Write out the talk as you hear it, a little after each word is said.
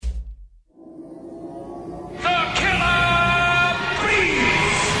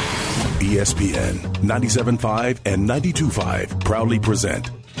ESPN 97.5 and 92.5 proudly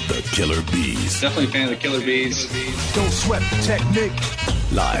present the Killer Bees. Definitely a fan of the Killer Bees. Don't sweat the technique.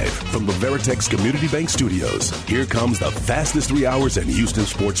 Live from the Veritex Community Bank Studios, here comes the fastest 3 hours in Houston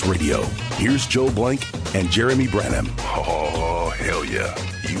sports radio. Here's Joe Blank and Jeremy Branham. Oh, hell yeah.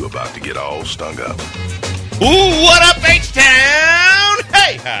 You about to get all stung up. Ooh, what up, H-Town?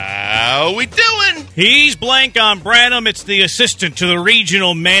 Hey, how we doing? He's Blank on Branham. It's the assistant to the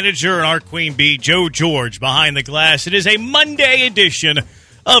regional manager and our queen bee, Joe George, behind the glass. It is a Monday edition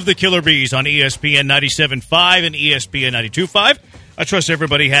of the Killer Bees on ESPN 97.5 and ESPN 92.5. I trust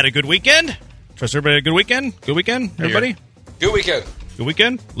everybody had a good weekend. Trust everybody had a good weekend. Good weekend, everybody? Good weekend. Good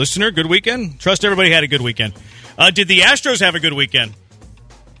weekend. Listener, good weekend. Trust everybody had a good weekend. Did the Astros have a good weekend?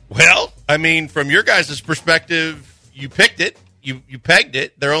 Well, I mean, from your guys' perspective, you picked it. You pegged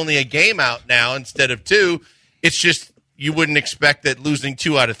it. They're only a game out now instead of two. It's just you wouldn't expect that losing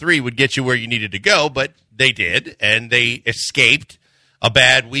 2 out of 3 would get you where you needed to go, but they did, and they escaped a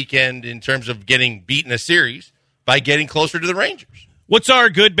bad weekend in terms of getting beaten a series by getting closer to the Rangers. What's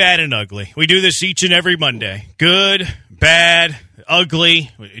our good, bad, and ugly? We do this each and every Monday. Good, bad, ugly.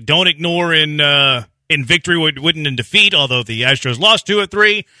 Don't ignore in victory what wouldn't in defeat, although the Astros lost 2 of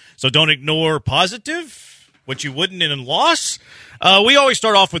 3. So don't ignore positive, what you wouldn't in loss. We always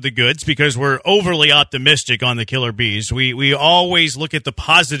start off with the goods because we're overly optimistic on the Killer Bees. We always look at the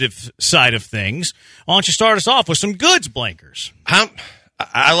positive side of things. Why don't you start us off with some goods, Blankers?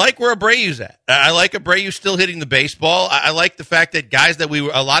 I like where Abreu's at. I like Abreu still hitting the baseball. I like the fact that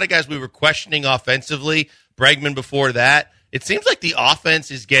a lot of guys we were questioning offensively, Bregman before that, it seems like the offense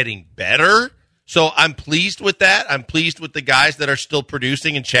is getting better. So I'm pleased with that. I'm pleased with the guys that are still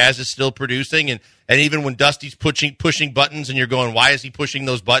producing, and Chaz is still producing. And even when Dusty's pushing buttons and you're going, why is he pushing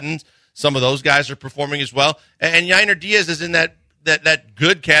those buttons? Some of those guys are performing as well. And Yainer Diaz is in that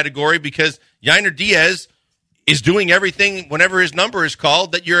good category because Yainer Diaz is doing everything whenever his number is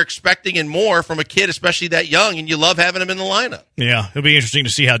called that you're expecting and more from a kid, especially that young, and you love having him in the lineup. Yeah, it'll be interesting to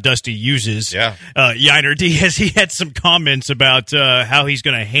see how Dusty uses Yainer Diaz. He had some comments about how he's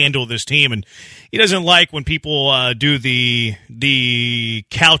going to handle this team, and he doesn't like when people do the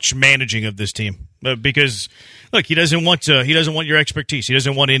couch managing of this team because look, he doesn't want your expertise. He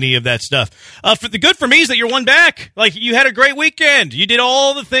doesn't want any of that stuff. The good for me is that you're one back. Like, you had a great weekend. You did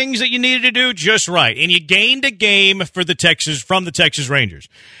all the things that you needed to do just right, and you gained a game from the Texas Rangers.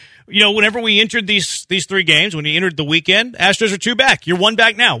 You know, whenever we entered these 3 games, when you entered the weekend, Astros are 2 back. You're 1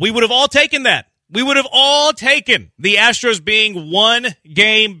 back now. We would have all taken that. We would have all taken the Astros being 1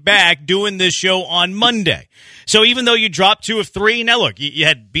 game back doing this show on Monday. So even though you dropped 2 of 3, now look, you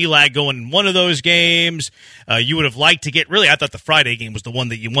had B-Lag going in one of those games. You would have liked to get, really, I thought the Friday game was the one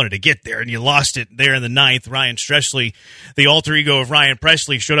that you wanted to get there, and you lost it there in the 9th. Ryan Stresley, the alter ego of Ryan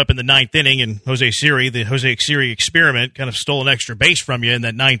Presley, showed up in the 9th inning, and the Jose Siri experiment, kind of stole an extra base from you in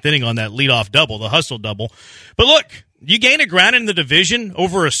that 9th inning on that leadoff double, the hustle double. But look, you gain a ground in the division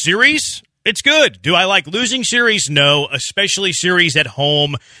over a series. It's good. Do I like losing series? No, especially series at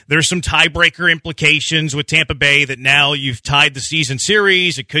home. There's some tiebreaker implications with Tampa Bay that now you've tied the season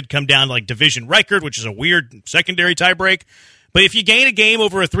series. It could come down to like division record, which is a weird secondary tiebreak. But if you gain a game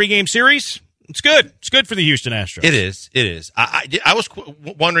over a 3-game series, it's good. It's good for the Houston Astros. It is. I was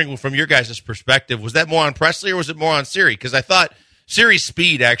wondering from your guys' perspective, was that more on Presley or was it more on Siri? Because I thought Siri's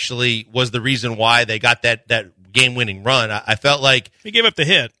speed actually was the reason why they got that game-winning run. I felt like he gave up the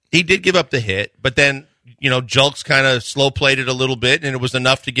hit. He did give up the hit, but then, Julks kind of slow-played it a little bit, and it was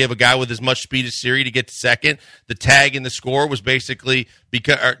enough to give a guy with as much speed as Siri to get to second. The tag in the score was basically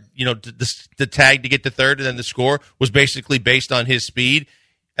because, the tag to get to third, and then the score was basically based on his speed.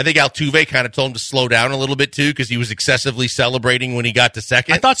 I think Altuve kind of told him to slow down a little bit, too, because he was excessively celebrating when he got to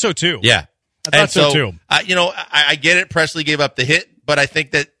second. I thought so, too. Yeah. I thought so, too. I get it. Presley gave up the hit, but I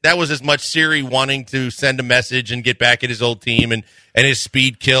think that was as much Siri wanting to send a message and get back at his old team, and his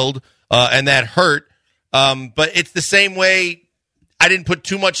speed killed, and that hurt. But it's the same way. I didn't put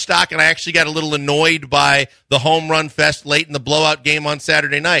too much stock, and I actually got a little annoyed by the home run fest late in the blowout game on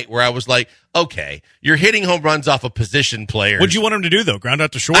Saturday night, where I was like, okay, you're hitting home runs off of position players. What'd you want him to do, though? Ground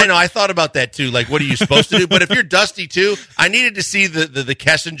out to short? I know. I thought about that, too. Like, what are you supposed to do? But if you're Dusty, too, I needed to see the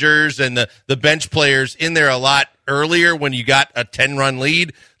Kessingers and the bench players in there a lot earlier when you got a 10-run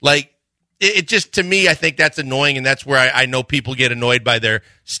lead. Like, it just, to me, I think that's annoying, and that's where I know people get annoyed by their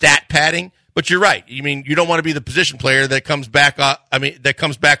stat padding, But you're right. You mean you don't want to be the position player that comes back off.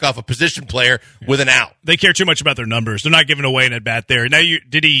 Off a position player with an out. They care too much about their numbers. They're not giving away an at bat there. Now,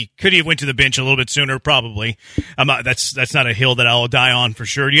 could he have went to the bench a little bit sooner? Probably. That's not a hill that I'll die on for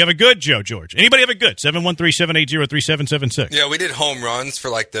sure. Do you have a good, Joe George? Anybody have a good? 713-780-3776. Yeah, we did home runs for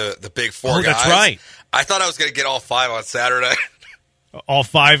like the big four guys. That's right. I thought I was going to get all 5 on Saturday. All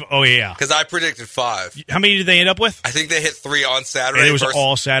 5? Oh, yeah. Because I predicted 5. How many did they end up with? I think they hit 3 on Saturday. And it was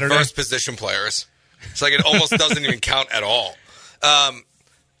all Saturday? First position players. It's like it almost doesn't even count at all.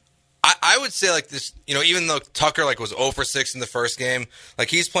 I would say like this, even though Tucker was 0 for 6 in the first game,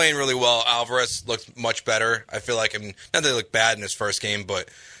 he's playing really well. Alvarez looked much better. I feel like, not that they looked bad in his first game, but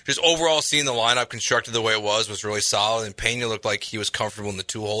just overall seeing the lineup constructed the way it was really solid. And Pena looked like he was comfortable in the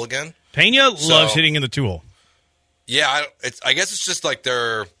 2-hole again. Pena loves hitting in the 2-hole. Yeah, I guess it's just like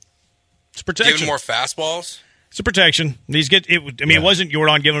they're giving more fastballs. It's a protection. It wasn't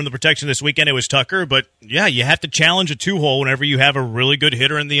Jordan giving him the protection this weekend. It was Tucker. But, yeah, you have to challenge a 2-hole whenever you have a really good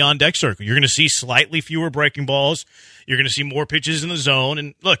hitter in the on-deck circle. You're going to see slightly fewer breaking balls. You're going to see more pitches in the zone.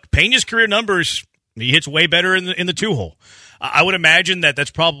 And, look, Pena's career numbers, he hits way better in the 2-hole. I would imagine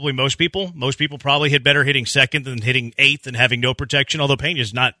that's probably most people. Most people probably hit better hitting second than hitting eighth and having no protection, although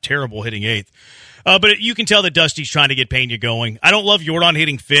Pena's not terrible hitting eighth. But you can tell that Dusty's trying to get Pena going. I don't love Jordan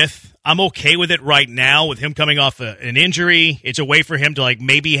hitting fifth. I'm okay with it right now with him coming off an injury. It's a way for him to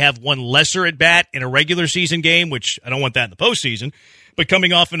maybe have one lesser at bat in a regular season game, which I don't want that in the postseason. But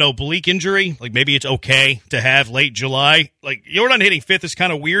coming off an oblique injury, maybe it's okay to have late July. Jordan hitting fifth is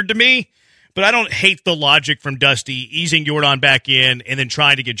kind of weird to me, but I don't hate the logic from Dusty easing Jordan back in and then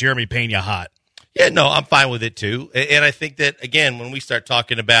trying to get Jeremy Pena hot. Yeah, no, I'm fine with it too. And I think that, again, when we start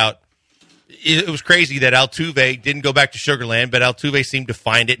talking about it was crazy that Altuve didn't go back to Sugarland, but Altuve seemed to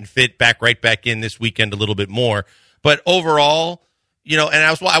find it and fit right back in this weekend a little bit more. But overall, and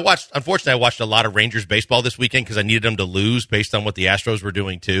I watched a lot of Rangers baseball this weekend because I needed them to lose based on what the Astros were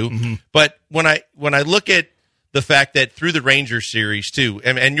doing too. Mm-hmm. But when I look at the fact that through the Rangers series too,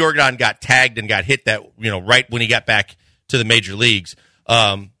 and Jordan got tagged and got hit that right when he got back to the major leagues,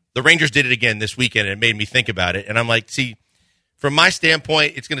 the Rangers did it again this weekend, and it made me think about it. And I'm like, see. From my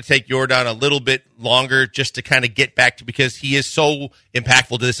standpoint, it's going to take Jordan a little bit longer just to kind of get back to, because he is so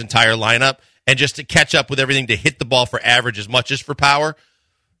impactful to this entire lineup, and just to catch up with everything to hit the ball for average as much as for power.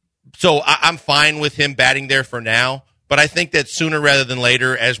 So I'm fine with him batting there for now, but I think that sooner rather than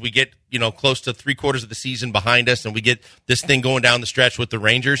later, as we get close to 3/4 of the season behind us and we get this thing going down the stretch with the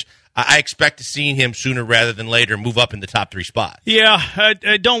Rangers, I expect to see him sooner rather than later move up in the top 3 spots. Yeah,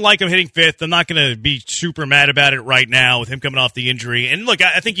 I don't like him hitting fifth. I'm not going to be super mad about it right now with him coming off the injury. And look,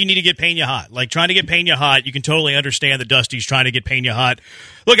 I think you need to get Pena hot. Trying to get Pena hot, you can totally understand that Dusty's trying to get Pena hot.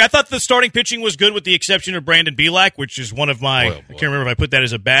 Look, I thought the starting pitching was good with the exception of Brandon Bielak, which is one of my, I can't remember if I put that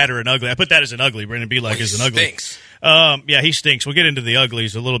as a bad or an ugly. I put that as an ugly. Brandon Bielak is an ugly. Stinks. Yeah, he stinks. We'll get into the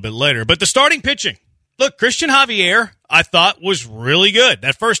uglies a little bit later. But the starting pitching. Look, Christian Javier, I thought, was really good.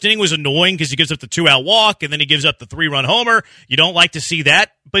 That first inning was annoying because he gives up the 2-out walk, and then he gives up the 3-run homer. You don't like to see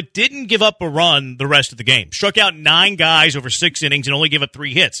that, but didn't give up a run the rest of the game. Struck out 9 guys over 6 innings and only gave up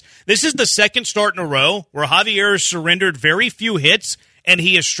 3 hits. This is the second start in a row where Javier has surrendered very few hits, and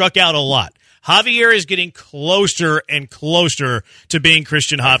he has struck out a lot. Javier is getting closer and closer to being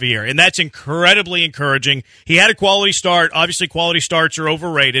Christian Javier, and that's incredibly encouraging. He had a quality start. Obviously, quality starts are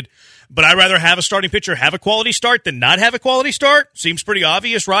overrated, but I'd rather have a starting pitcher have a quality start than not have a quality start. Seems pretty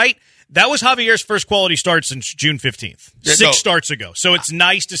obvious, right? That was Javier's first quality start since June 15th, 6 starts ago. So it's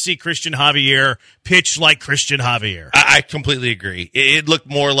nice to see Christian Javier pitch like Christian Javier. I completely agree. It looked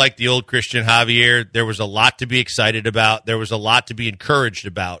more like the old Christian Javier. There was a lot to be excited about. There was a lot to be encouraged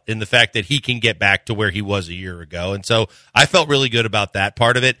about in the fact that he can get back to where he was a year ago. And so I felt really good about that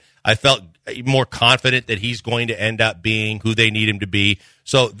part of it. I felt more confident that he's going to end up being who they need him to be.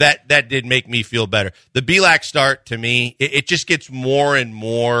 So that did make me feel better. The Bielak start, to me, it just gets more and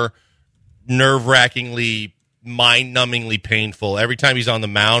more nerve-wrackingly, mind-numbingly painful. Every time he's on the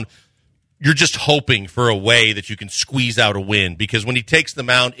mound, you're just hoping for a way that you can squeeze out a win, because when he takes the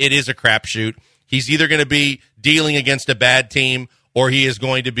mound, it is a crapshoot. He's either going to be dealing against a bad team or he is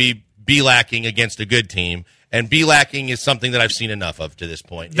going to be Bielacking against a good team. And Bielacking is something that I've seen enough of to this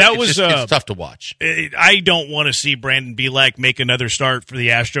point. It's tough to watch. I don't want to see Brandon Bielak make another start for the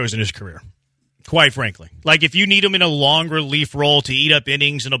Astros in his career, quite frankly. If you need him in a long relief role to eat up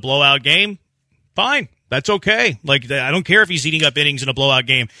innings in a blowout game, fine. That's okay. I don't care if he's eating up innings in a blowout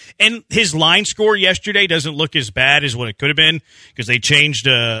game. And his line score yesterday doesn't look as bad as what it could have been because they changed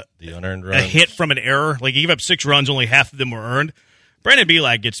the unearned runs. A hit from an error. He gave up 6 runs, only half of them were earned. Brandon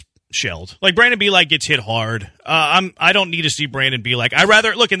Bielak gets shelled. Like, Brandon Belak gets hit hard. I don't need to see Brandon Belak. I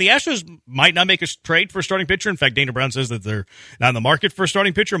rather look, and the Astros might not make a trade for a starting pitcher. In fact, Dana Brown says that they're not in the market for a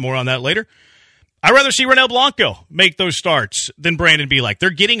starting pitcher. More on that later. I'd rather see Ronel Blanco make those starts than Brandon Belak. They're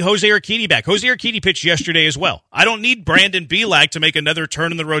getting Jose Urquidy back. Jose Urquidy pitched yesterday as well. I don't need Brandon Belak to make another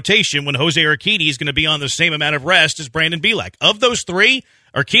turn in the rotation when Jose Urquidy is going to be on the same amount of rest as Brandon Belak. Of those three,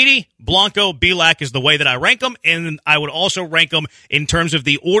 Urquidy, Blanco, Belak is the way that I rank them, and I would also rank them in terms of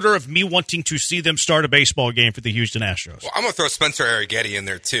the order of me wanting to see them start a baseball game for the Houston Astros. Well, I'm going to throw Spencer Arrighetti in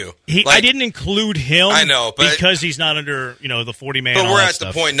there, too. I didn't include him I know, but because he's not under the 40-man. But we're at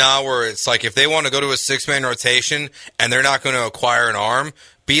the point now where it's like if they want to go to a 6-man rotation and they're not going to acquire an arm,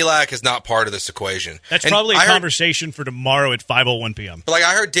 Belak is not part of this equation. That's probably a conversation for tomorrow at 5:01 p.m. But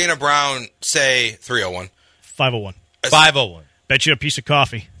I heard Dana Brown say 3:01. 5:01. 5:01. Bet you a piece of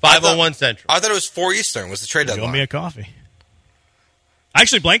coffee. 5:01 Central. I thought it was 4 Eastern was the trade deadline. You owe me a coffee.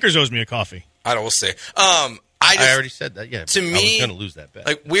 Actually, Blankers owes me a coffee. I don't. We'll see. I already said that. Yeah. To me, I was going to lose that bet.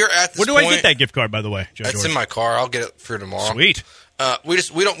 Like we're at this. Where do point, I get that gift card? By the way, Joe It's George? in my car. I'll get it for tomorrow. Sweet.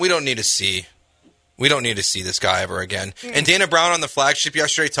 We don't need to see. We don't need to see this guy ever again. And Dana Brown on the flagship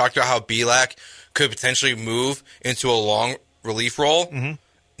yesterday talked about how Belak could potentially move into a long relief role. Mm-hmm.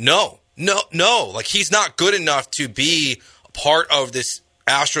 No. Like he's not good enough to be part of this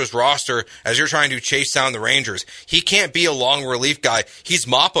Astros roster as you're trying to chase down the Rangers. He can't be a long relief guy. He's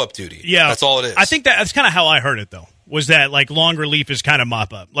mop-up duty. Yeah. That's all it is. I think that's kind of how I heard it, though, was that, like, long relief is kind of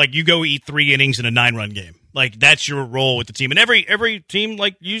mop-up. Like, you go eat 3 innings in a 9-run game. Like, that's your role with the team. And every team,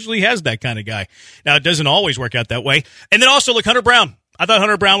 like, usually has that kind of guy. Now, it doesn't always work out that way. And then also, look, Hunter Brown. I thought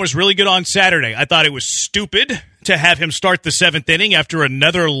Hunter Brown was really good on Saturday. I thought it was stupid to have him start the 7th inning after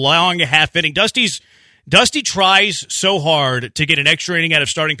another long half inning. Dusty tries so hard to get an extra inning out of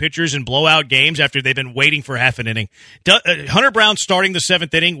starting pitchers and blow out games after they've been waiting for half an inning. Hunter Brown starting the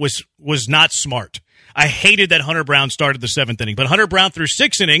 7th inning was not smart. I hated that Hunter Brown started the 7th inning, but Hunter Brown through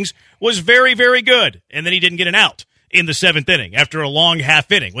 6 innings was very, very good, and then he didn't get an out in the 7th inning after a long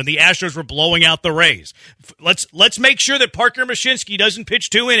half inning when the Astros were blowing out the Rays. Let's make sure that Parker Mashinsky doesn't pitch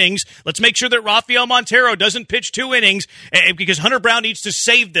 2 innings. Let's make sure that Rafael Montero doesn't pitch 2 innings because Hunter Brown needs to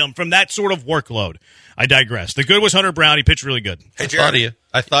save them from that sort of workload. I digress. The good was Hunter Brown. He pitched really good. Hey,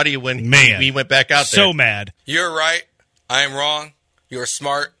 I thought of you when he went back out there. So mad. You're right. I am wrong. You're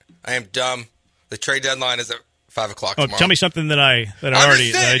smart. I am dumb. The trade deadline is at 5 o'clock tomorrow. Tell me something that I don't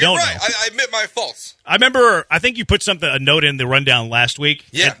right. know. I admit my faults. I remember, I think you put a note in the rundown last week,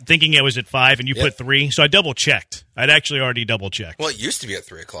 yeah, thinking it was at 5, and you put 3, so I double-checked. I'd actually already double-checked. Well, it used to be at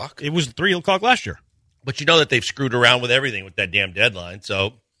 3 o'clock. It was 3 o'clock last year. But you know that they've screwed around with everything with that damn deadline,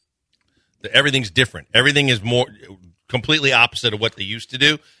 so everything's different. Everything is more completely opposite of what they used to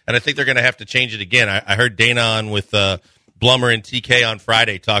do, and I think they're going to have to change it again. I heard Dana on with Blummer and TK on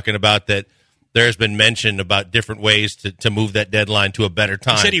Friday talking about that. There's been mention about different ways to move that deadline to a better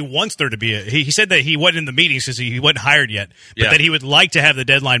time. He said he wants there to be he said that he wasn't in the meetings because he wasn't hired yet, but that he would like to have the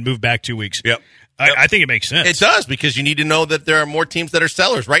deadline moved back 2 weeks. Yep. I think it makes sense. It does, because you need to know that there are more teams that are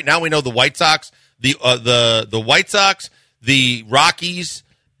sellers. Right now we know the White Sox, the White Sox, the Rockies,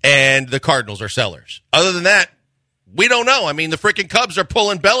 and the Cardinals are sellers. Other than that, we don't know. I mean, the freaking Cubs are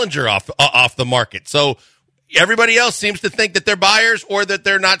pulling Bellinger off the market. So everybody else seems to think that they're buyers or that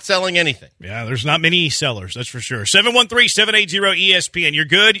they're not selling anything. Yeah, there's not many sellers, that's for sure. 713-780-ESPN. You're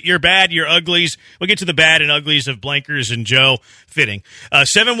good, you're bad, you're uglies. We'll get to the bad and uglies of Blankers and Joe fitting.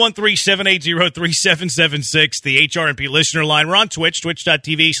 713-780-3776, the HRMP listener line. We're on Twitch,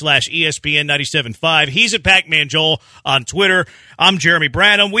 twitch.tv/ESPN975. He's at Pac-Man Joel on Twitter. I'm Jeremy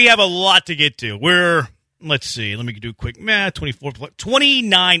Branham. We have a lot to get to. Let's see. Let me do a quick math.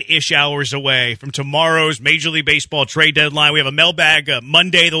 29-ish hours away from tomorrow's Major League Baseball trade deadline. We have a mailbag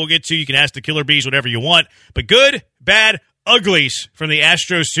Monday that we'll get to. You can ask the Killer Bees whatever you want. But good, bad, uglies from the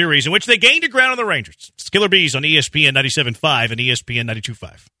Astros series in which they gained a ground on the Rangers. It's Killer Bees on ESPN 97.5 and ESPN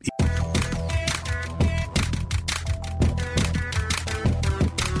 92.5.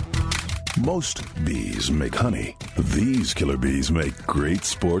 Most bees make honey. These killer bees make great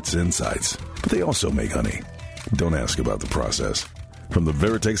sports insights, but they also make honey. Don't ask about the process. From the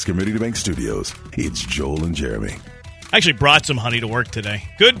Veritex Community Bank Studios, it's Joel and Jeremy. I actually brought some honey to work today.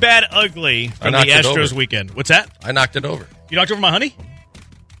 Good, bad, ugly from the Astros weekend. What's that? I knocked it over. You knocked over my honey?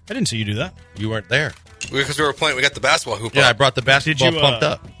 I didn't see you do that. You weren't there. Because we were playing, we got the basketball hoop up. Yeah, I brought the basketball pumped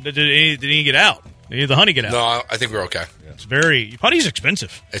up. Did any get out? Did the honey get out? No, I think we're okay. It's honey's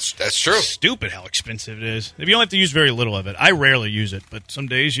expensive. That's true. It's stupid how expensive it is. If you only have to use very little of it. I rarely use it, but some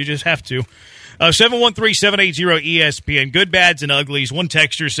days you just have to. 713-780-ESPN. Good, bads, and uglies. One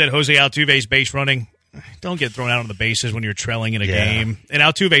texter said Jose Altuve's base running don't get thrown out on the bases when you're trailing in a game. And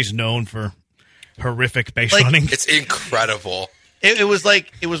Altuve's known for horrific base running. It's incredible. It was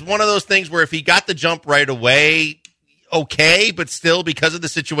one of those things where if he got the jump right away, okay, but still because of the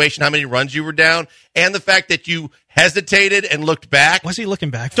situation, how many runs you were down, and the fact that you hesitated and looked back. What's he looking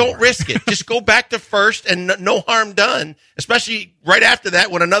back for? Don't risk it. Just go back to first and no harm done, especially right after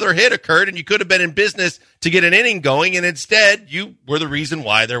that when another hit occurred and you could have been in business to get an inning going, and instead you were the reason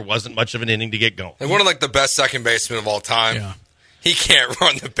why there wasn't much of an inning to get going. Like one of the best second basemen of all time. Yeah. He can't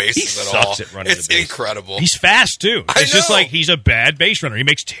run the bases He at all. sucks at running It's the base. incredible. He's fast, too. I It's just know. like he's a bad base runner. He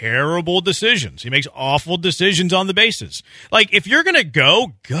makes terrible decisions. He makes awful decisions on the bases. Like, if you're going to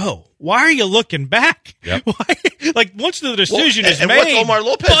go. Why are you looking back? Yep. Why? Like, once the decision is and made, what's Omar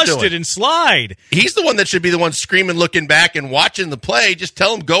Lopez bust doing? it and slide. He's the one that should be the one screaming, looking back, and watching the play. Just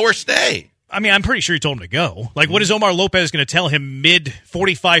tell him go or stay. I mean, I'm pretty sure he told him to go. Like, what is Omar Lopez going to tell him mid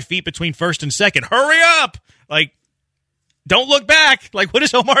 45 feet between first and second? Hurry up! Like, don't look back. Like, what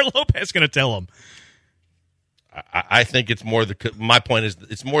is Omar Lopez going to tell him? I think it's more my point is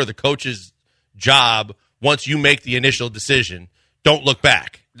it's more the coach's job. Once you make the initial decision, don't look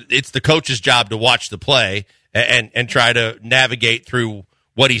back. It's the coach's job to watch the play and try to navigate through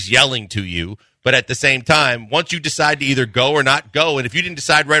what he's yelling to you. But at the same time, once you decide to either go or not go, and if you didn't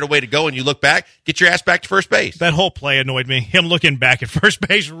decide right away to go and you look back, get your ass back to first base. That whole play annoyed me. Him looking back at first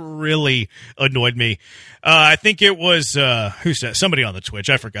base really annoyed me. I think it was, who said? Somebody on the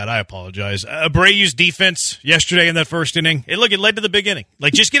Twitch. I forgot. I apologize. Abreu's defense yesterday in that first inning. It led to the big inning.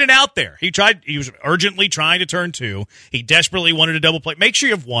 Like, just get it out there. He was urgently trying to turn two. He desperately wanted a double play. Make sure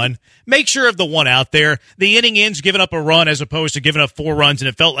you have one. Make sure of the one out there. The inning ends giving up a run as opposed to giving up 4 runs, and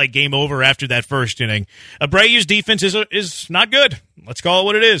it felt like game over after that first inning. Abreu's defense is not good. Let's call it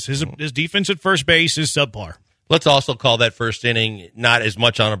what it is. His defense at first base is subpar. Let's also call that first inning not as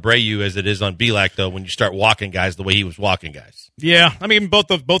much on Abreu as it is on Bielak, though, when you start walking guys the way he was walking guys. Yeah, I mean, both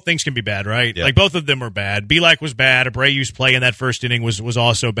things can be bad, right? Yeah. Like, both of them were bad. Bielak was bad. Abreu's play in that first inning was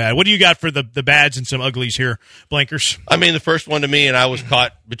also bad. What do you got for the bads and some uglies here, Blankers? I mean, the first one to me, and I was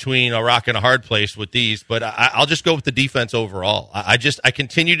caught between a rock and a hard place with these, but I'll just go with the defense overall. I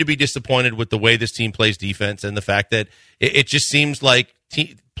continue to be disappointed with the way this team plays defense and the fact that it just seems like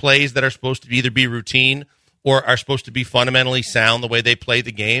plays that are supposed to either be routine or are supposed to be fundamentally sound the way they play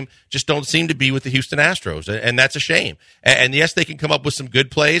the game just don't seem to be with the Houston Astros, and that's a shame. And yes, they can come up with some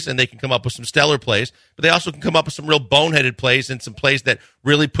good plays, and they can come up with some stellar plays, but they also can come up with some real boneheaded plays and some plays that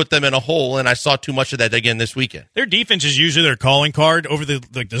really put them in a hole, and I saw too much of that again this weekend. Their defense is usually their calling card over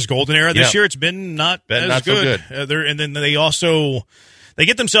this golden era. This year it's been not as good. So good. And then they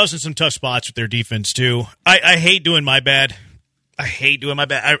get themselves in some tough spots with their defense, too. I hate doing my bad. I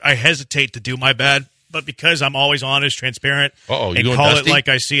hesitate to do my bad. But because I'm always honest, transparent, and call it like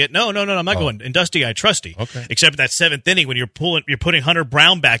I see it. No, I'm not going. And Dusty, I trusty. Okay. Except that 7th inning when you're putting Hunter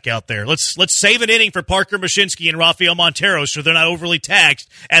Brown back out there. Let's save an inning for Parker Mashinsky and Rafael Montero so they're not overly taxed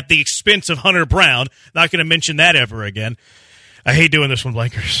at the expense of Hunter Brown. Not going to mention that ever again. I hate doing this one,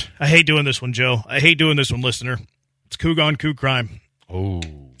 Blankers. I hate doing this one, Joe. I hate doing this one, listener. It's coup gone, coup crime. Oh.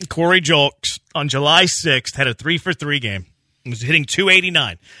 Corey Julks on July 6th had a 3-for-3 game. He was hitting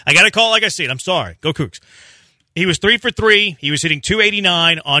 289. I got to call it like I see it. I'm sorry. Go Cougs. He was 3-for-3. He was hitting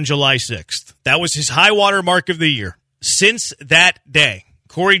 289 on July 6th. That was his high water mark of the year. Since that day,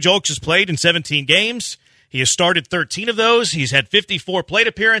 Corey Julks has played in 17 games. He has started 13 of those. He's had 54 plate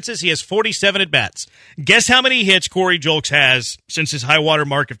appearances. He has 47 at-bats. Guess how many hits Corey Julks has since his high water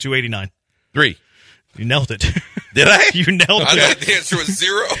mark of 289? 3. You nailed it. Did I? You nailed I it. thought the answer was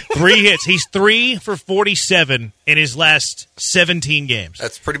 0. 3 hits. He's 3 for 47 in his last 17 games.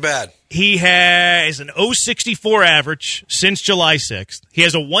 That's pretty bad. He has an 0.64 average since July 6th. He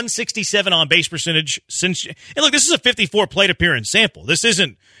has a 167 on base percentage since. And look, this is a 54 plate appearance sample. This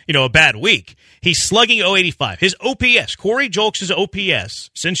isn't, a bad week. He's slugging 0.85. His OPS, Corey Julks'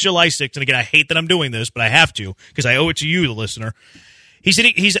 OPS since July 6th. And again, I hate that I'm doing this, but I have to because I owe it to you, the listener. His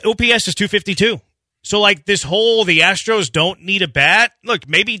OPS is 252. So, the Astros don't need a bat. Look,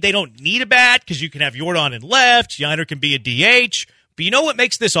 maybe they don't need a bat because you can have Yordan in left. Yainer can be a DH. But you know what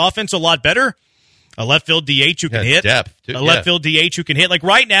makes this offense a lot better? A left field DH who can hit. Depth. A left field DH who can hit. Like,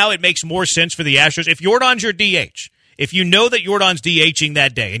 right now, it makes more sense for the Astros. If Yordan's your DH, if you know that Yordan's DHing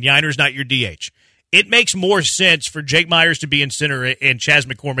that day and Yainer's not your DH, it makes more sense for Jake Myers to be in center and Chas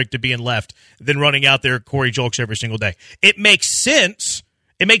McCormick to be in left than running out there Corey Julks every single day. It makes sense.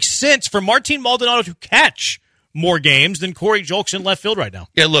 It makes sense for Martin Maldonado to catch more games than Corey Julks in left field right now.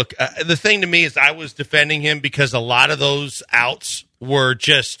 Yeah, look, the thing to me is I was defending him because a lot of those outs were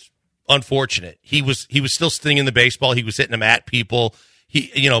just unfortunate. He was still stinging the baseball. He was hitting them at people.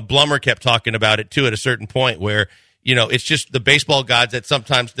 Blummer kept talking about it too at a certain point where, it's just the baseball gods that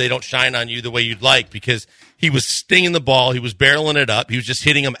sometimes they don't shine on you the way you'd like, because he was stinging the ball. He was barreling it up. He was just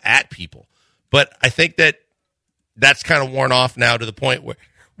hitting them at people. But I think that's kind of worn off now to the point where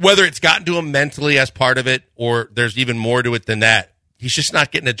whether it's gotten to him mentally as part of it or there's even more to it than that, he's just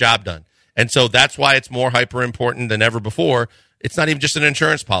not getting the job done. And so that's why it's more hyper important than ever before. It's not even just an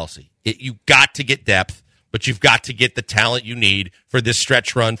insurance policy. You got to get depth, but you've got to get the talent you need for this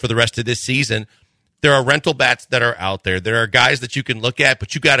stretch run for the rest of this season. There are rental bats that are out there. There are guys that you can look at,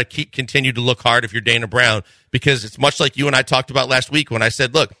 but you got to continue to look hard if you're Dana Brown, because it's much like you and I talked about last week when I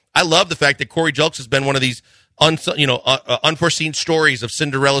said, look, I love the fact that Corey Julks has been one of these unforeseen stories of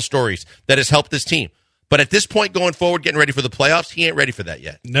Cinderella stories that has helped this team. But at this point going forward, getting ready for the playoffs, he ain't ready for that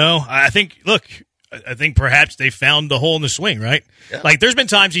yet. No, I think perhaps they found the hole in the swing, right? Yeah. Like, there's been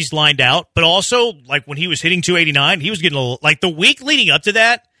times he's lined out, but also, like, when he was hitting 289, he was getting the week leading up to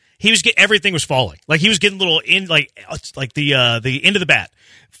that, everything was falling. Like, he was getting a little in, like the end of the bat,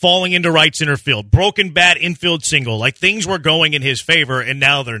 falling into right center field, broken bat, infield single. Like, things were going in his favor, and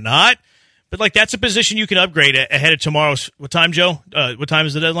now they're not. But, like, that's a position you can upgrade ahead of tomorrow's – what time, Joe? What time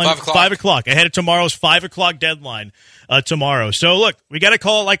is the deadline? 5 o'clock. 5 o'clock. Ahead of tomorrow's 5 o'clock deadline tomorrow. So, look, we got to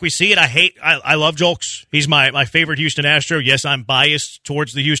call it like we see it. I love Julks. He's my favorite Houston Astro. Yes, I'm biased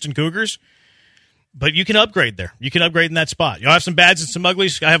towards the Houston Cougars. But you can upgrade there. You can upgrade in that spot. Y'all have some bads and some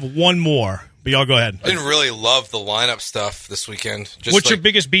uglies. I have one more, but y'all go ahead. I didn't really love the lineup stuff this weekend. What's your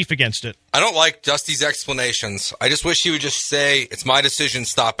biggest beef against it? I don't like Dusty's explanations. I just wish he would just say, it's my decision,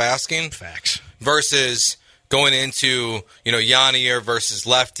 stop asking. Facts. Versus going into, Yanier versus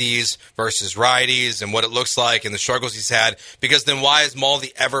lefties versus righties and what it looks like and the struggles he's had. Because then why is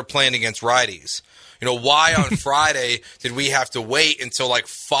Maldi ever playing against righties? Why on Friday did we have to wait until like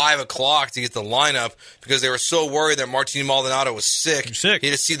 5 o'clock to get the lineup because they were so worried that Martin Maldonado was sick? He had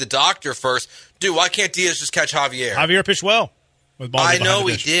to see the doctor first. Dude, why can't Diaz just catch Javier? Javier pitched well. I know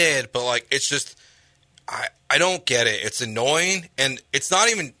he did, but like it's just I don't get it. It's annoying, and it's not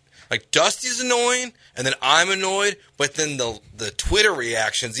even like Dusty's annoying, and then I'm annoyed, but then the Twitter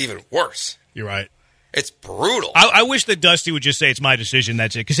reaction's even worse. You're right. It's brutal. I wish that Dusty would just say it's my decision.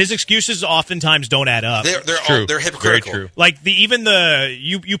 That's it, because his excuses oftentimes don't add up. They're hypocritical. Very true. Like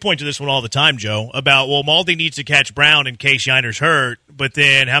you point to this one all the time, Joe, about Maldi needs to catch Brown in case Yiner's hurt. But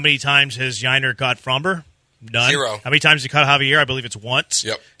then how many times has Yiner caught Fromber? None. 0. How many times did he caught Javier? I believe it's once.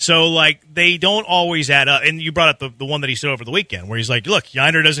 Yep. So, like, they don't always add up. And you brought up the one that he said over the weekend where he's like, look,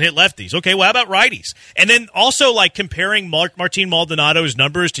 Yiner doesn't hit lefties. Okay, well, how about righties? And then also, like, comparing Martin Maldonado's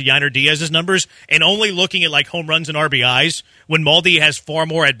numbers to Yiner Diaz's numbers and only looking at, like, home runs and RBIs when Maldi has far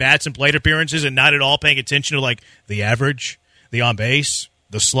more at-bats and plate appearances and not at all paying attention to, like, the average, the on-base,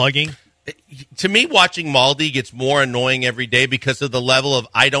 the slugging. To me, watching Maldi gets more annoying every day because of the level of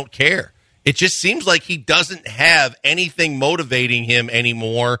I don't care. It just seems like he doesn't have anything motivating him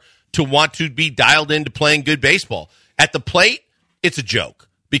anymore to want to be dialed into playing good baseball. At the plate, it's a joke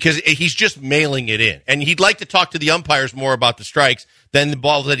because he's just mailing it in. And he'd like to talk to the umpires more about the strikes than the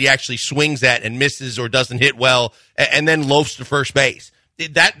balls that he actually swings at and misses or doesn't hit well and then loafs to first base.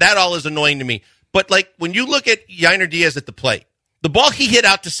 That all is annoying to me. But, like, when you look at Yiner Diaz at the plate, the ball he hit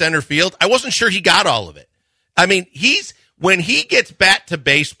out to center field, I wasn't sure he got all of it. I mean, when he gets bat to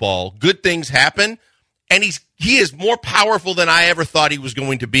baseball, good things happen, and he is more powerful than I ever thought he was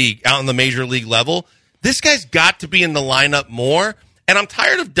going to be out on the major league level. This guy's got to be in the lineup more, and I'm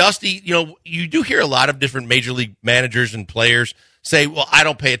tired of Dusty. You do hear a lot of different major league managers and players say, well, I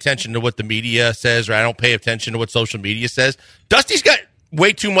don't pay attention to what the media says, or I don't pay attention to what social media says. Dusty's got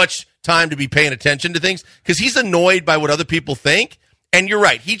way too much time to be paying attention to things because he's annoyed by what other people think. And you're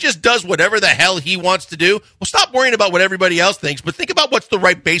right. He just does whatever the hell he wants to do. Well, stop worrying about what everybody else thinks, but think about what's the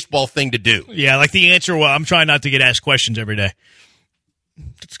right baseball thing to do. Yeah, like the answer, I'm trying not to get asked questions every day.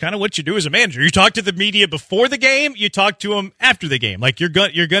 It's kind of what you do as a manager. You talk to the media before the game. You talk to them after the game. Like, you're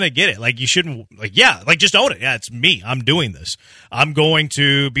gonna get it. Like, you shouldn't, just own it. Yeah, it's me. I'm doing this. I'm going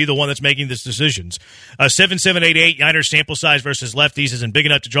to be the one that's making these decisions. 7788, Yiner sample size versus lefties isn't big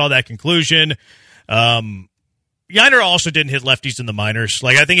enough to draw that conclusion. Yiner also didn't hit lefties in the minors.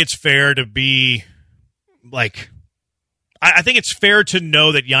 Like, I think it's fair to be, like, I think it's fair to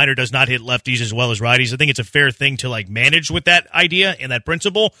know that Yiner does not hit lefties as well as righties. I think it's a fair thing to, like, manage with that idea and that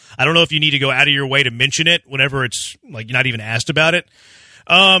principle. I don't know if you need to go out of your way to mention it whenever it's, like, you're not even asked about it.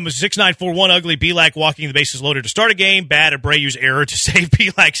 6941 ugly Belak walking the bases loaded to start a game. Bad Abreu's error to save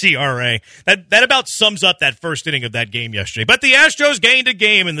Belak's ERA. That about sums up that first inning of that game yesterday. But the Astros gained a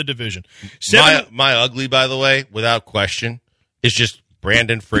game in the division. My ugly, by the way, without question, is just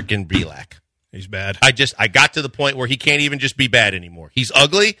Brandon frickin' Belak. He's bad. I got to the point where he can't even just be bad anymore. He's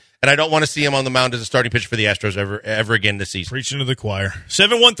ugly, and I don't want to see him on the mound as a starting pitcher for the Astros ever again this season. Preaching to the choir.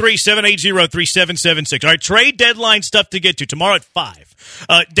 713-780-3776. All right, trade deadline stuff to get to tomorrow at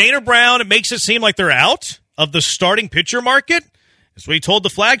 5. Dana Brown, it makes it seem like they're out of the starting pitcher market. That's what he told the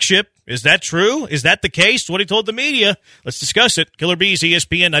flagship. Is that true? Is that the case? What he told the media? Let's discuss it. Killer Bees,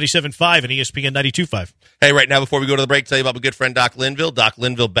 ESPN 97.5 and ESPN 92.5. Hey, right now, before we go to the break, tell you about my good friend Doc Linville. Doc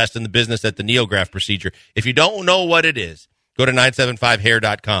Linville, best in the business at the NeoGraft procedure. If you don't know what it is, go to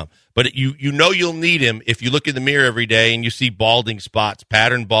 975hair.com. But you know you'll need him if you look in the mirror every day and you see balding spots,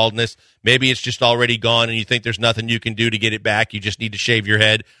 pattern baldness. Maybe it's just already gone and you think there's nothing you can do to get it back. You just need to shave your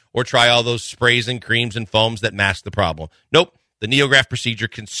head or try all those sprays and creams and foams that mask the problem. Nope. The NeoGraft procedure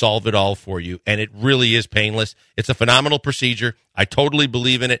can solve it all for you, and it really is painless. It's a phenomenal procedure. I totally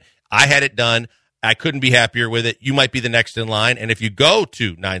believe in it. I had it done. I couldn't be happier with it. You might be the next in line. And if you go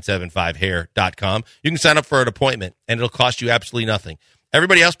to 975hair.com, you can sign up for an appointment, and it'll cost you absolutely nothing.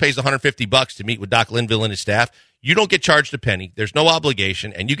 Everybody else pays $150 to meet with Doc Linville and his staff. You don't get charged a penny. There's no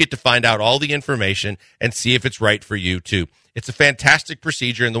obligation, and you get to find out all the information and see if it's right for you, too. It's a fantastic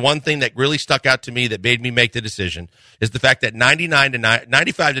procedure, and the one thing that really stuck out to me that made me make the decision is the fact that 95 to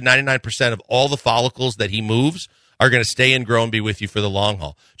 99% of all the follicles that he moves are going to stay and grow and be with you for the long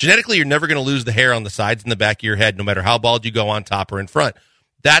haul. Genetically, you're never going to lose the hair on the sides and the back of your head, no matter how bald you go on top or in front.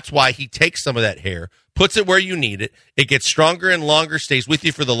 That's why he takes some of that hair, puts it where you need it. It gets stronger and longer, stays with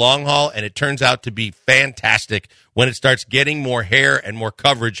you for the long haul, and it turns out to be fantastic when it starts getting more hair and more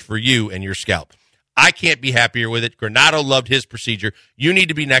coverage for you and your scalp. I can't be happier with it. Granado loved his procedure. You need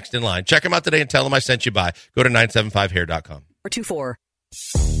to be next in line. Check him out today and tell him I sent you by. Go to 975hair.com. 424.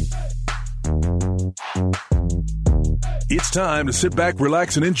 It's time to sit back,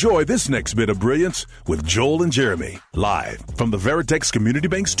 relax, and enjoy this next bit of brilliance with Joel and Jeremy. Live from the Veritex Community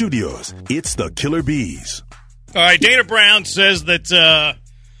Bank Studios, it's the Killer Bees. All right, Dana Brown says that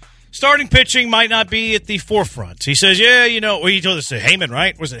starting pitching might not be at the forefront. He says, he told us Heyman,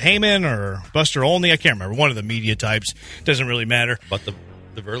 right? Was it Heyman or Buster Olney? I can't remember. One of the media types. Doesn't really matter. But the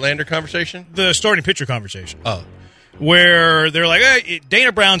Verlander conversation? The starting pitcher conversation. Oh. Where they're like, hey,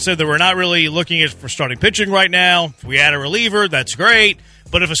 Dana Brown said that we're not really looking for starting pitching right now. If we add a reliever, that's great.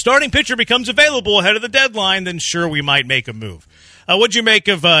 But if a starting pitcher becomes available ahead of the deadline, then sure, we might make a move. What'd you make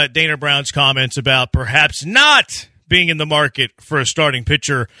of Dana Brown's comments about perhaps not being in the market for a starting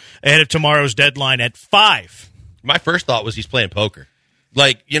pitcher ahead of tomorrow's deadline at 5? My first thought was he's playing poker.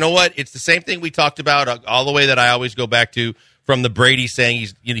 Like, you know what? It's the same thing we talked about all the way that I always go back to from the Brady saying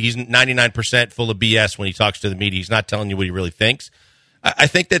he's 99% full of BS when he talks to the media. He's not telling you what he really thinks. I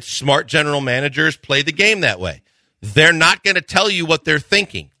think that smart general managers play the game that way. They're not going to tell you what they're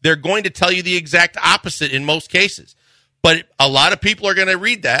thinking. They're going to tell you the exact opposite in most cases. But a lot of people are going to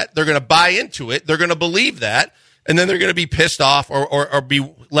read that. They're going to buy into it. They're going to believe that. And then they're going to be pissed off or be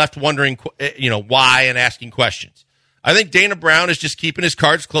left wondering, why and asking questions. I think Dana Brown is just keeping his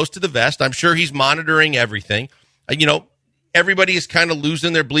cards close to the vest. I'm sure he's monitoring everything. Everybody is kind of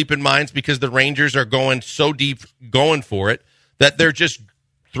losing their bleeping minds because the Rangers are going so deep going for it that they're just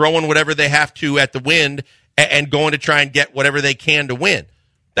throwing whatever they have to at the wind and going to try and get whatever they can to win.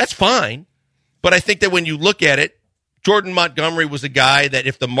 That's fine. But I think that when you look at it, Jordan Montgomery was a guy that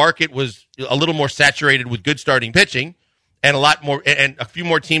if the market was a little more saturated with good starting pitching and a few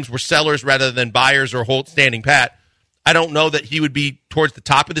more teams were sellers rather than buyers or standing pat, I don't know that he would be towards the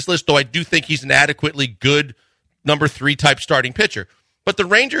top of this list, though I do think he's an adequately good number 3 type starting pitcher. But the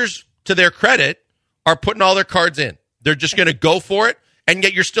Rangers, to their credit, are putting all their cards in. They're just going to go for it, and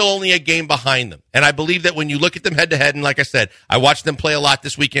yet you're still only a game behind them. And I believe that when you look at them head-to-head, and like I said, I watched them play a lot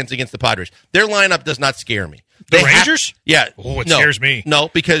this weekend against the Padres, their lineup does not scare me. The Rangers? It scares me. No,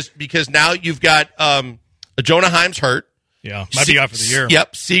 because now you've got Jonah Heim's hurt. Yeah, might be out for the year.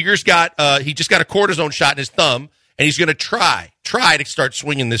 Yep, Seager's got he just got a cortisone shot in his thumb, and he's going to try to start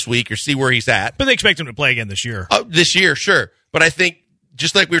swinging this week or see where he's at. But they expect him to play again this year. This year, sure. But I think,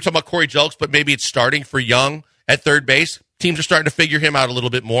 just like we were talking about Corey Julks, but maybe it's starting for Young at third base, teams are starting to figure him out a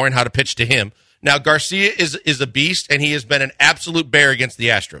little bit more and how to pitch to him. Now, Garcia is a beast, and he has been an absolute bear against the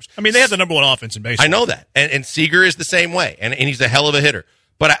Astros. I mean, they have the number 1 offense in baseball. I know that. And Seager is the same way, and he's a hell of a hitter.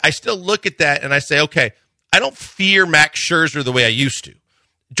 But I still look at that, and I say, okay, I don't fear Max Scherzer the way I used to.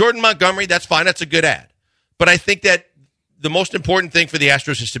 Jordan Montgomery, that's fine. That's a good ad. But I think that the most important thing for the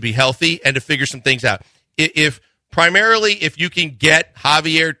Astros is to be healthy and to figure some things out. If you can get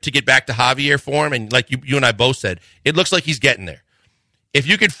Javier to get back to Javier form, and like you and I both said, it looks like he's getting there. If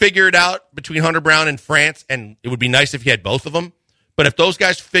you could figure it out between Hunter Brown and France, and it would be nice if you had both of them, but if those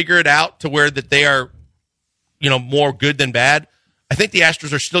guys figure it out to where that they are, more good than bad, I think the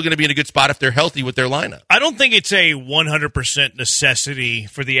Astros are still going to be in a good spot if they're healthy with their lineup. I don't think it's a 100% necessity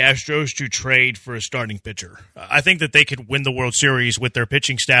for the Astros to trade for a starting pitcher. I think that they could win the World Series with their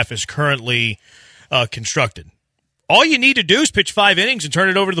pitching staff as currently constructed. All you need to do is pitch 5 innings and turn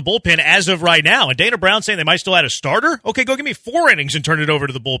it over to the bullpen as of right now. And Dana Brown saying they might still add a starter? Okay, go give me 4 innings and turn it over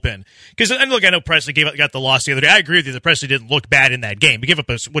to the bullpen. Because, and look, I know Presley got the loss the other day. I agree with you that Presley didn't look bad in that game. He gave up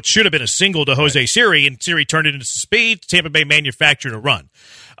what should have been a single to Jose Siri, and Siri turned it into speed. Tampa Bay manufactured a run.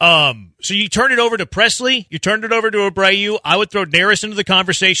 So you turn it over to Presley, you turned it over to Abreu. I would throw Neris into the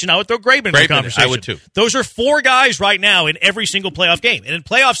conversation. I would throw Graveman into the conversation. I would too. Those are 4 guys right now in every single playoff game. And in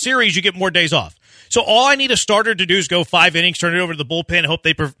playoff series, you get more days off. So all I need a starter to do is go 5 innings, turn it over to the bullpen, and hope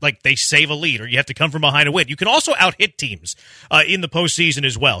they save a lead, or you have to come from behind a win. You can also out-hit teams in the postseason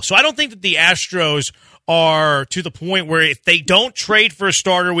as well. So I don't think that the Astros are to the point where if they don't trade for a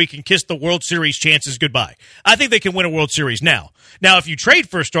starter, we can kiss the World Series chances goodbye. I think they can win a World Series now. Now, if you trade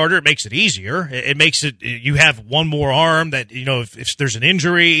for a starter, it makes it easier. It makes it, you have one more arm that, if there's an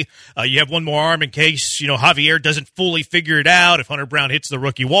injury, you have one more arm in case, Javier doesn't fully figure it out, if Hunter Brown hits the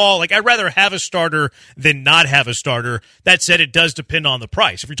rookie wall. I'd rather have a starter than not have a starter. That said, it does depend on the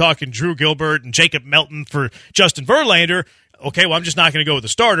price. If you're talking Drew Gilbert and Jacob Melton for Justin Verlander, okay, well, I'm just not going to go with the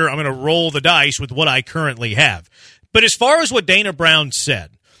starter. I'm going to roll the dice with what I currently have. But as far as what Dana Brown said,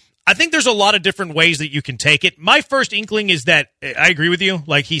 I think there's a lot of different ways that you can take it. My first inkling is that I agree with you.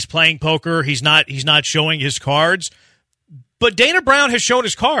 He's playing poker. He's not showing his cards. But Dana Brown has shown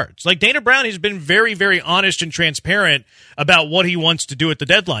his cards. Dana Brown has been very, very honest and transparent about what he wants to do at the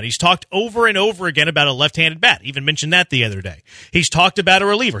deadline. He's talked over and over again about a left-handed bat. Even mentioned that the other day. He's talked about a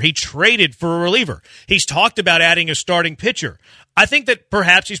reliever. He traded for a reliever. He's talked about adding a starting pitcher. I think that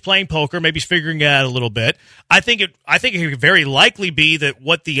perhaps he's playing poker. Maybe he's figuring it out a little bit. I think it could very likely be that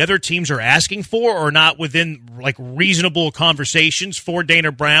what the other teams are asking for are not within reasonable conversations for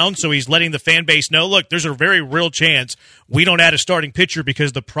Dana Brown. So he's letting the fan base know, look, there's a very real chance we don't add a starting pitcher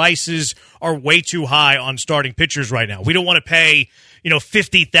because the prices are way too high on starting pitchers right now. We don't want to pay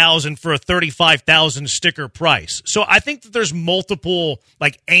 $50,000 for a $35,000 sticker price. So I think that there's multiple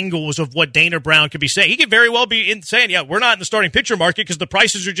angles of what Dana Brown could be saying. He could very well be saying, yeah, we're not in the starting pitcher market because the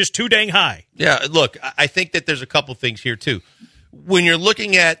prices are just too dang high. Yeah, look, I think that there's a couple things here too. When you're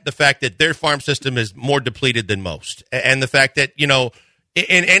looking at the fact that their farm system is more depleted than most, and the fact that,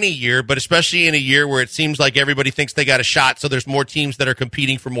 in any year, but especially in a year where it seems like everybody thinks they got a shot, so there's more teams that are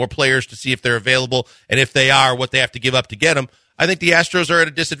competing for more players to see if they're available, and if they are, what they have to give up to get them. I think the Astros are at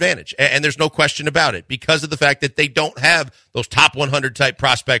a disadvantage, and there's no question about it, because of the fact that they don't have those top 100 type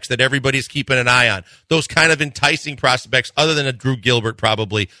prospects that everybody's keeping an eye on, those kind of enticing prospects, other than a Drew Gilbert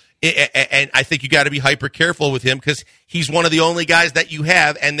probably. And I think you got to be hyper careful with him because he's one of the only guys that you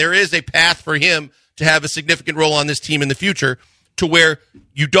have, and there is a path for him to have a significant role on this team in the future, to where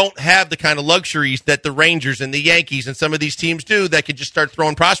you don't have the kind of luxuries that the Rangers and the Yankees and some of these teams do that can just start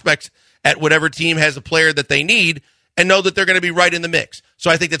throwing prospects at whatever team has a player that they need and know that they're going to be right in the mix.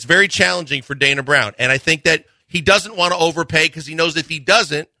 So I think that's very challenging for Dana Brown. And I think that he doesn't want to overpay because he knows if he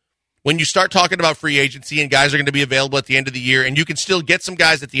doesn't, when you start talking about free agency and guys are going to be available at the end of the year, and you can still get some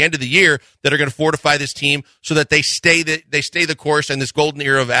guys at the end of the year that are going to fortify this team so that they stay the course and this golden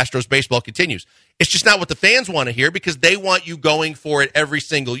era of Astros baseball continues. It's just not what the fans want to hear because they want you going for it every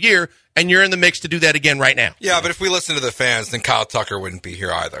single year, and you're in the mix to do that again right now. Yeah, but if we listen to the fans, then Kyle Tucker wouldn't be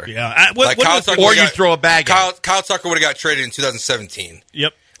here either. Yeah, or you throw a bag. Kyle Tucker would have got traded in 2017.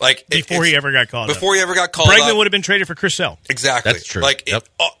 Yep. Before he ever got called up. Bregman would have been traded for Chris Sale. Exactly. That's true.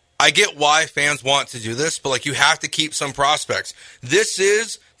 I get why fans want to do this, but you have to keep some prospects. This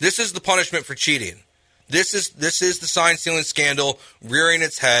is the punishment for cheating. This is the sign stealing scandal rearing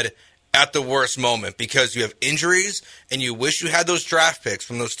its head at the worst moment because you have injuries and you wish you had those draft picks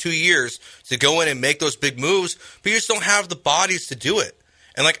from those 2 years to go in and make those big moves, but you just don't have the bodies to do it.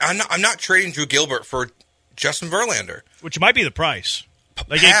 And I'm not trading Drew Gilbert for Justin Verlander, which might be the price.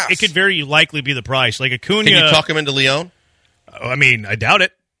 It could very likely be the price. Acuna, can you talk him into Leon? I mean, I doubt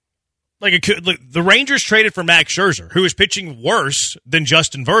it. The Rangers traded for Max Scherzer, who is pitching worse than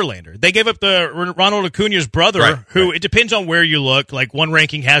Justin Verlander. They gave up the Ronald Acuna's brother, it depends on where you look. One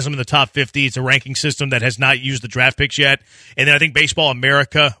ranking has him in the top 50. It's a ranking system that has not used the draft picks yet. And then I think Baseball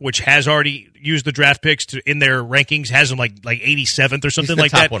America, which has already used the draft picks in their rankings, has him like 87th or something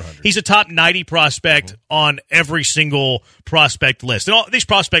like that. 100. He's a top 90 prospect on every single prospect list. And all these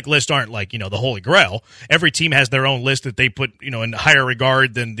prospect lists aren't the Holy Grail. Every team has their own list that they put, in higher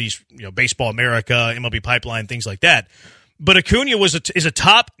regard than these, Baseball America, MLB Pipeline, things like that. But Acuna is a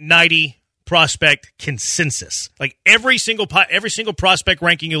top 90 prospect consensus. Every single prospect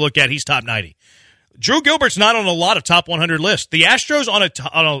ranking you look at, he's top 90. Drew Gilbert's not on a lot of top 100 lists. The Astros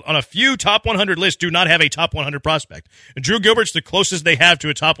on a few top 100 lists do not have a top 100 prospect. And Drew Gilbert's the closest they have to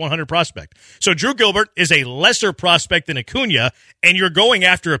a top 100 prospect. So Drew Gilbert is a lesser prospect than Acuna, and you're going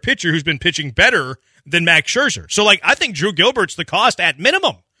after a pitcher who's been pitching better than Max Scherzer. So, I think Drew Gilbert's the cost at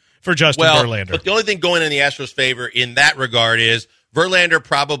minimum for Justin Verlander. But the only thing going in the Astros' favor in that regard is Verlander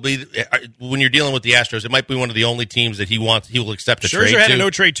probably, when you're dealing with the Astros, it might be one of the only teams that he will accept a trade to. Scherzer had a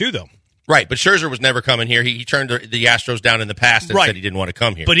no-trade too, though. Right, but Scherzer was never coming here. He turned the Astros down in the past and said he didn't want to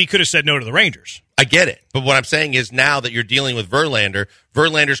come here. But he could have said no to the Rangers. I get it. But what I'm saying is now that you're dealing with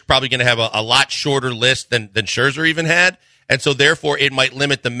Verlander's probably going to have a lot shorter list than Scherzer even had. And so, therefore, it might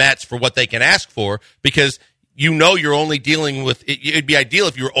limit the Mets for what they can ask for because you're only dealing with – it'd be ideal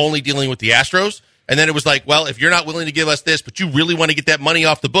if you were only dealing with the Astros. And then it was like, well, if you're not willing to give us this, but you really want to get that money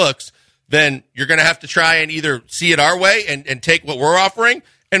off the books, then you're going to have to try and either see it our way and take what we're offering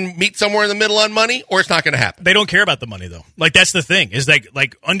and meet somewhere in the middle on money, or it's not going to happen. They don't care about the money, though. That's the thing. Is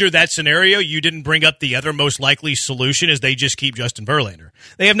like under that scenario, you didn't bring up the other most likely solution is they just keep Justin Verlander.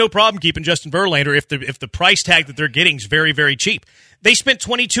 They have no problem keeping Justin Verlander if the price tag that they're getting is very, very cheap. They spent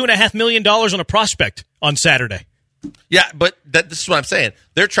 $22.5 million on a prospect on Saturday. Yeah, but this is what I'm saying.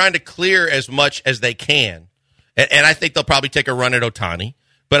 They're trying to clear as much as they can, and I think they'll probably take a run at Ohtani.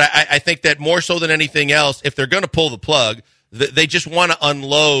 But I think that more so than anything else, if they're going to pull the plug, they just want to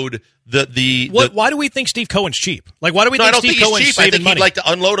unload the Why do we think Steve Cohen's cheap? Why do we think Steve Cohen's cheap? saving I think money? he'd like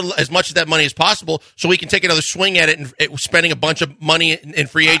to unload as much of that money as possible so we can take another swing at it and spending a bunch of money in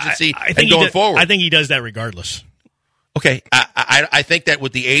free agency and going forward. I think he does that regardless. Okay, I think that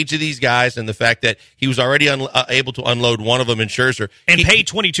with the age of these guys and the fact that he was already able to unload one of them in Scherzer. And paid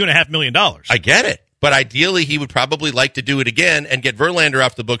 $22.5 million. I get it. But ideally, he would probably like to do it again and get Verlander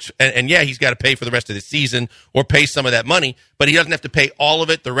off the books. And yeah, he's got to pay for the rest of the season or pay some of that money. But he doesn't have to pay all of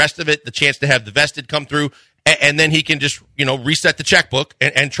it, the rest of it, the chance to have the vested come through. And then he can just, reset the checkbook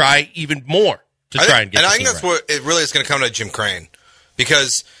and try even more to try and get. And I think that's what it really is going to come to Jim Crane.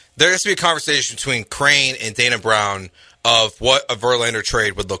 Because there has to be a conversation between Crane and Dana Brown of what a Verlander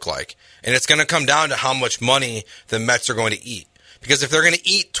trade would look like. And it's going to come down to how much money the Mets are going to eat. Because if they're going to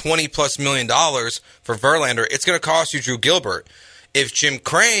eat $20+ million for Verlander, it's going to cost you Drew Gilbert. If Jim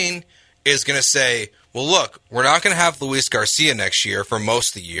Crane is going to say, well, look, we're not going to have Luis Garcia next year for most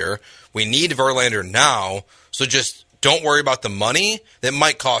of the year. We need Verlander now, so just don't worry about the money. That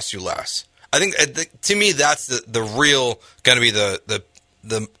might cost you less. I think, to me, that's the real going to be the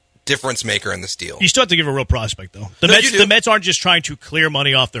difference maker in this deal. You still have to give a real prospect, though. The Mets aren't just trying to clear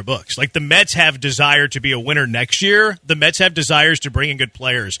money off their books. The Mets have desire to be a winner next year. The Mets have desires to bring in good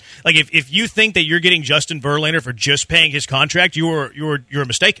players. If you think that you're getting Justin Verlander for just paying his contract, you're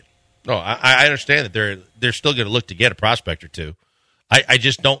mistaken. No, I understand that they're still going to look to get a prospect or two. I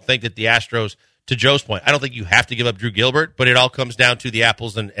just don't think that the Astros, to Joe's point, I don't think you have to give up Drew Gilbert, but it all comes down to the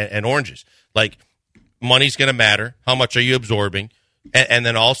apples and oranges. Money's going to matter. How much are you absorbing? And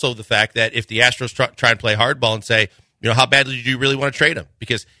then also the fact that if the Astros try and play hardball and say, how badly do you really want to trade him?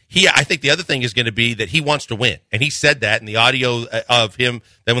 Because I think the other thing is going to be that he wants to win. And he said that in the audio of him,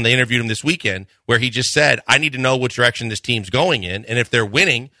 then when they interviewed him this weekend, where he just said, I need to know which direction this team's going in. And if they're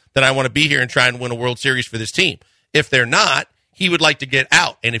winning, then I want to be here and try and win a World Series for this team. If they're not, he would like to get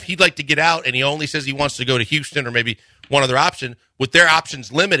out. And if he'd like to get out and he only says he wants to go to Houston or maybe one other option, with their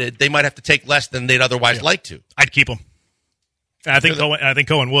options limited, they might have to take less than they'd otherwise like to. I'd keep him. I think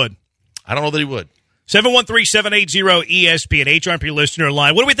Cohen would. I don't know that he would. 713-780-ESPN, HRP listener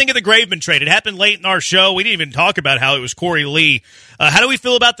line. What do we think of the Graveman trade? It happened late in our show. We didn't even talk about how it was Corey Lee. How do we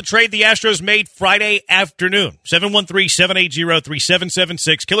feel about the trade the Astros made Friday afternoon?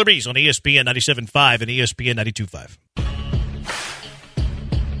 713-780-3776. Killer Bees on ESPN 97.5 and ESPN 92.5.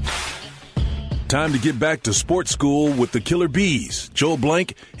 Time to get back to sports school with the Killer Bees, Joel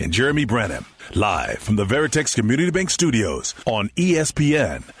Blank and Jeremy Branham. Live from the Veritex Community Bank Studios on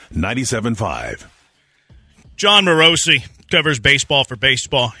ESPN 97.5. John Morosi covers baseball for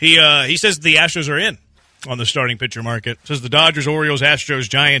baseball. He says the Astros are in on the starting pitcher market. Says the Dodgers, Orioles, Astros,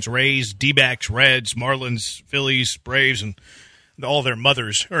 Giants, Rays, D-backs, Reds, Marlins, Phillies, Braves, and all their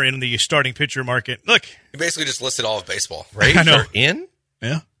mothers are in the starting pitcher market. Look. He basically just listed all of baseball. Rays are in?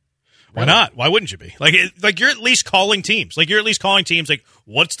 Yeah. Why not? Why wouldn't you be? You're at least calling teams. You're at least calling teams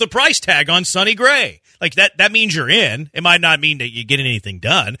what's the price tag on Sonny Gray? That means you're in. It might not mean that you get anything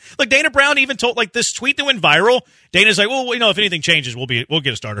done. Dana Brown even told this tweet that went viral. Dana's well, if anything changes, we'll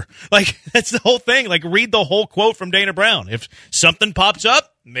get a starter. That's the whole thing. Read the whole quote from Dana Brown. If something pops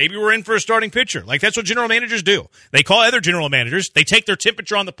up, maybe we're in for a starting pitcher. That's what general managers do. They call other general managers. They take their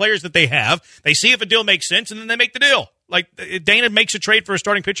temperature on the players that they have. They see if a deal makes sense, and then they make the deal. Like, Dana makes a trade for a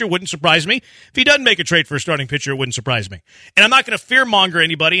starting pitcher, wouldn't surprise me. If he doesn't make a trade for a starting pitcher, it wouldn't surprise me. And I'm not going to fearmonger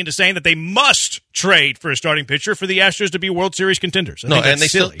anybody into saying that they must trade for a starting pitcher for the Astros to be World Series contenders. No, and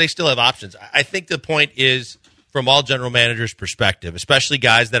they still have options. I think the point is, from all general managers' perspective, especially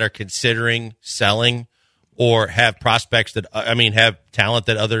guys that are considering selling or have prospects that, have talent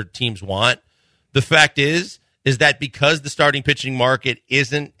that other teams want, the fact is that because the starting pitching market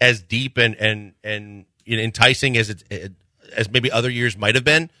isn't as deep and enticing as maybe other years might have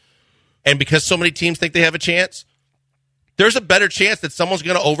been, and because so many teams think they have a chance, there's a better chance that someone's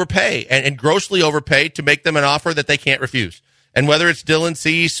going to overpay and grossly overpay to make them an offer that they can't refuse. And whether it's Dylan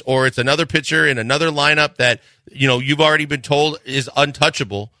Cease or it's another pitcher in another lineup that you've already been told is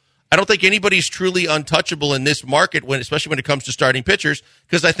untouchable, I don't think anybody's truly untouchable in this market, especially when it comes to starting pitchers,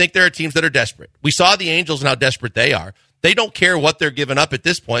 because I think there are teams that are desperate. We saw the Angels and how desperate they are. They don't care what they're giving up at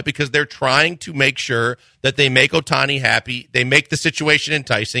this point because they're trying to make sure that they make Ohtani happy, they make the situation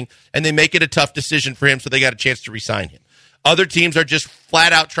enticing, and they make it a tough decision for him so they got a chance to re-sign him. Other teams are just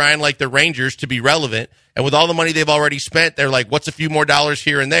flat out trying, like the Rangers, to be relevant, and with all the money they've already spent, they're like, what's a few more dollars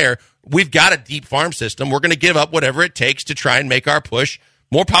here and there? We've got a deep farm system. We're going to give up whatever it takes to try and make our push.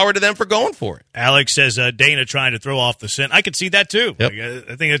 More power to them for going for it. Alex says Dana trying to throw off the scent. I could see that, too. Yep.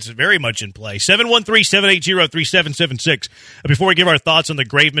 I think it's very much in play. 713-780-3776. Before we give our thoughts on the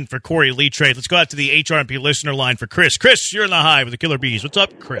Graveman for Corey Lee trade, let's go out to the HRMP listener line for Chris. Chris, you're in the Hive with the Killer Bees. What's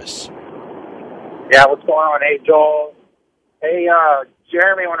up, Chris? Yeah, what's going on? Hey, Joel. Hey,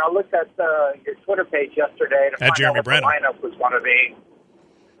 Jeremy, when I looked at your Twitter page yesterday to find out what the lineup was going to be.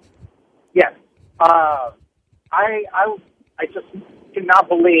 Yes. I just cannot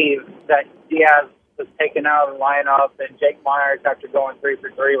believe that Diaz was taken out of the lineup and Jake Myers, after going 3 for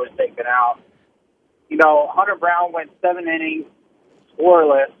 3, was taken out. Hunter Brown went 7 innings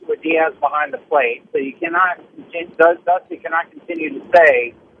scoreless with Diaz behind the plate. So you Dusty cannot continue to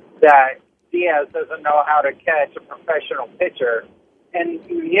say that Diaz doesn't know how to catch a professional pitcher. And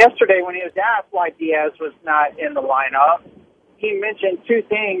yesterday when he was asked why Diaz was not in the lineup, he mentioned 2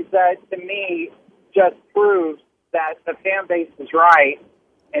 things that, to me, just proves that the fan base is right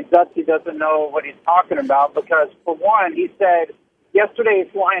and Dusty doesn't know what he's talking about because, for one, he said yesterday's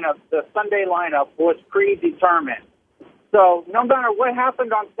lineup, the Sunday lineup, was predetermined. So no matter what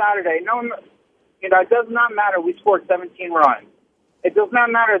happened on Saturday, it does not matter we scored 17 runs. It does not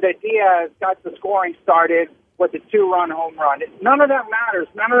matter that Diaz got the scoring started with a 2-run home run. None of that matters.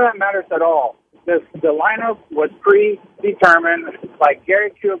 None of that matters at all. The lineup was predetermined. Like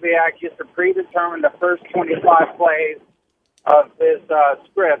Gary Kubiak used to predetermine the first 25 plays of his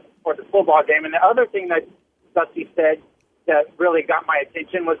script for the football game. And the other thing that Dusty said that really got my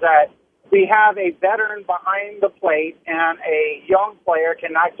attention was that we have a veteran behind the plate and a young player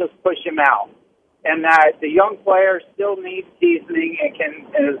cannot just push him out. And that the young player still needs seasoning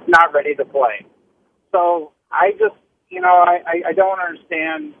and is not ready to play. So I just, I don't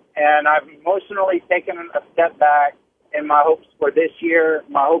understand, and I've emotionally taken a step back in my hopes for this year.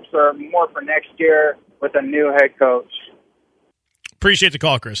 My hopes are more for next year with a new head coach. Appreciate the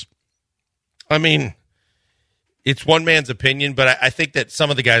call, Chris. It's one man's opinion, but I think that some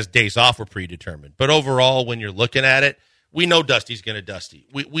of the guys' days off were predetermined. But overall, when you're looking at it, we know Dusty's going to Dusty.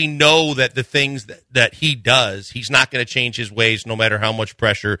 We know that the things that he does, he's not going to change his ways no matter how much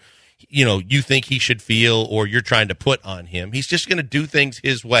pressure you think he should feel or you're trying to put on him. He's just going to do things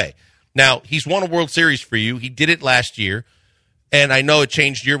his way. Now, he's won a World Series for you. He did it last year, and I know it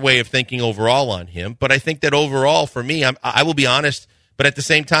changed your way of thinking overall on him. But I think that overall, for me, I will be honest, but at the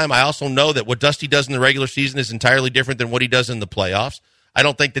same time, I also know that what Dusty does in the regular season is entirely different than what he does in the playoffs. I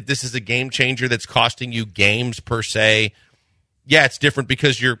don't think that this is a game changer that's costing you games per se. Yeah, it's different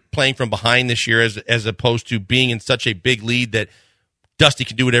because you're playing from behind this year as opposed to being in such a big lead that Dusty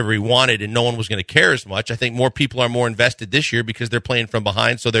could do whatever he wanted and no one was going to care as much. I think more people are more invested this year because they're playing from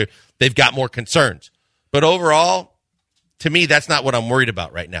behind, so they've got more concerns. But overall, to me, that's not what I'm worried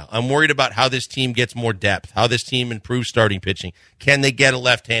about right now. I'm worried about how this team gets more depth, how this team improves starting pitching. Can they get a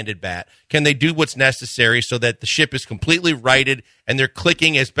left-handed bat? Can they do what's necessary so that the ship is completely righted and they're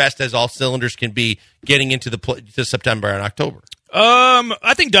clicking as best as all cylinders can be getting into to September and October?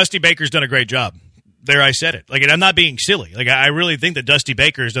 I think Dusty Baker's done a great job. There, I said it. I'm not being silly. I really think that Dusty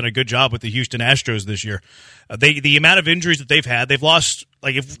Baker has done a good job with the Houston Astros this year. The amount of injuries that they've had, they've lost.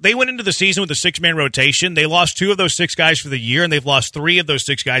 If they went into the season with a 6-man rotation, they lost 2 of those 6 guys for the year, and they've lost 3 of those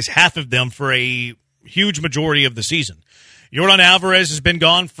 6 guys, half of them for a huge majority of the season. Yordan Alvarez has been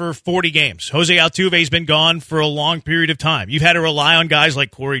gone for 40 games. Jose Altuve has been gone for a long period of time. You've had to rely on guys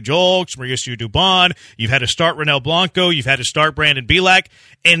like Corey Julks, Mauricio Dubon. You've had to start Ronel Blanco. You've had to start Brandon Bielak.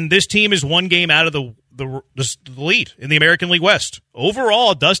 And this team is 1 game out of the the lead in the American League West.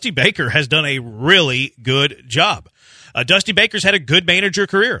 Overall, Dusty Baker has done a really good job. Dusty Baker's had a good manager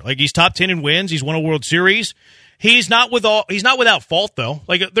career. Like, he's top 10 in wins. He's won a World Series. He's not without fault, though.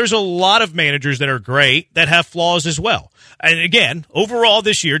 Like, there's a lot of managers that are great that have flaws as well. And again, overall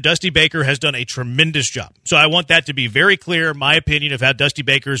this year, Dusty Baker has done a tremendous job. So I want that to be very clear, my opinion of how Dusty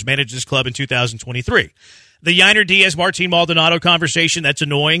Baker's managed this club in 2023. The Yainer Diaz-Martin Maldonado conversation, that's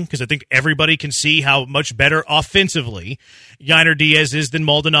annoying because I think everybody can see how much better offensively Yainer Diaz is than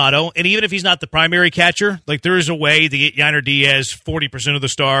Maldonado. And even if he's not the primary catcher, like, there is a way to get Yainer Diaz 40% of the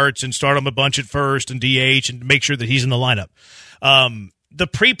starts and start him a bunch at first and DH and make sure that he's in the lineup. The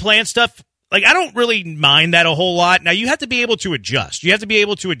pre-planned stuff, like, I don't really mind that a whole lot. Now, you have to be able to adjust. You have to be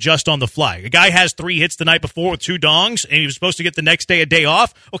able to adjust on the fly. A guy has 3 hits the night before with 2 dongs, and he was supposed to get the next day a day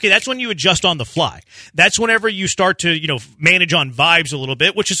off. Okay, that's when you adjust on the fly. That's whenever you start to, manage on vibes a little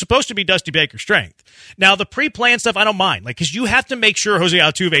bit, which is supposed to be Dusty Baker's strength. Now, the pre-planned stuff, I don't mind, because you have to make sure Jose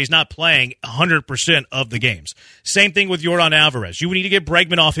Altuve is not playing 100% of the games. Same thing with Yordan Alvarez. You need to get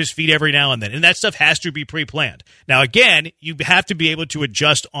Bregman off his feet every now and then, and that stuff has to be pre-planned. Now, again, you have to be able to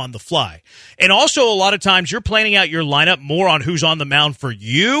adjust on the fly. And also, a lot of times, you're planning out your lineup more on who's on the mound for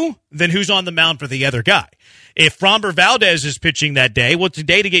you than who's on the mound for the other guy. If Framber Valdez is pitching that day, well, it's a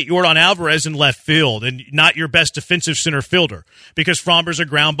day to get Yordan Alvarez in left field and not your best defensive center fielder because Framber's a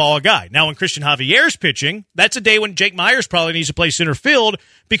ground ball guy. Now, when Christian Javier's pitching, that's a day when Jake Myers probably needs to play center field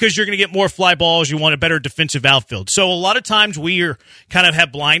because you're going to get more fly balls. You want a better defensive outfield. So a lot of times we kind of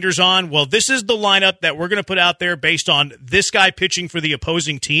have blinders on. Well, this is the lineup that we're going to put out there based on this guy pitching for the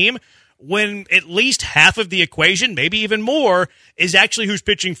opposing team, when at least half of the equation, maybe even more, is actually who's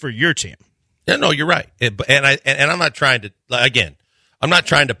pitching for your team. Yeah, no, you're right. And I'm not trying to, again, I'm not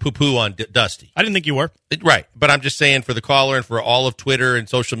trying to poo-poo on Dusty. I didn't think you were. Right. But I'm just saying for the caller and for all of Twitter and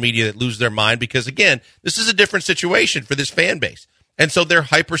social media that lose their mind, because, again, this is a different situation for this fan base. And so they're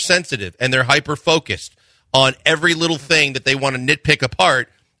hypersensitive and they're hyper-focused on every little thing that they want to nitpick apart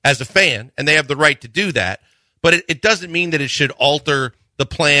as a fan, and they have the right to do that. But it doesn't mean that it should alter the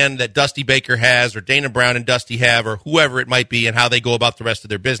plan that Dusty Baker has or Dana Brown and Dusty have or whoever it might be and how they go about the rest of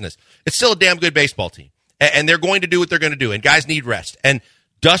their business. It's still a damn good baseball team, and they're going to do what they're going to do, and guys need rest. And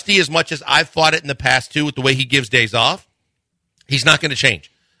Dusty, as much as I've fought it in the past, too, with the way he gives days off, he's not going to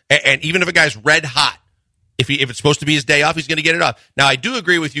change. And even if a guy's red hot, if it's supposed to be his day off, he's going to get it off. Now, I do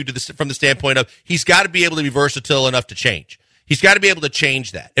agree with you from the standpoint of he's got to be able to be versatile enough to change. He's got to be able to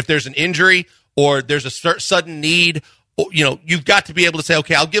change that. If there's an injury or there's a sudden need, you've got to be able to say,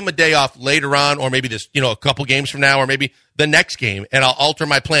 okay, I'll give him a day off later on, or maybe this, a couple games from now, or maybe the next game, and I'll alter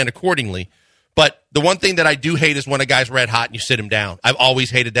my plan accordingly. But the one thing that I do hate is when a guy's red hot and you sit him down. I've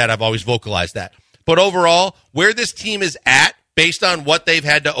always hated that. I've always vocalized that. But overall, where this team is at, based on what they've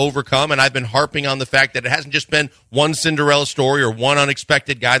had to overcome, and I've been harping on the fact that it hasn't just been one Cinderella story or one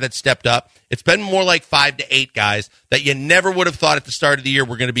unexpected guy that stepped up. It's been more like 5 to 8 guys that you never would have thought at the start of the year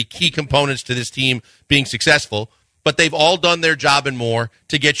were going to be key components to this team being successful. But they've all done their job and more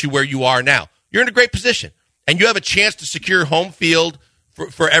to get you where you are now. You're in a great position, and you have a chance to secure home field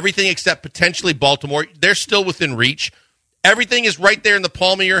for everything except potentially Baltimore. They're still within reach. Everything is right there in the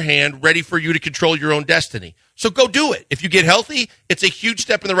palm of your hand, ready for you to control your own destiny. So go do it. If you get healthy, it's a huge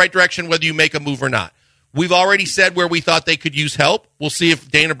step in the right direction whether you make a move or not. We've already said where we thought they could use help. We'll see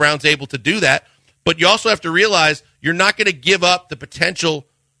if Dana Brown's able to do that. But you also have to realize you're not going to give up the potential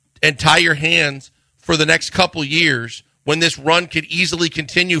and tie your hands for the next couple years when this run could easily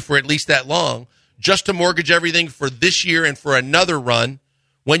continue for at least that long, just to mortgage everything for this year and for another run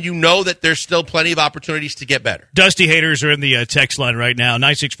when you know that there's still plenty of opportunities to get better. Dusty haters are in the text line right now.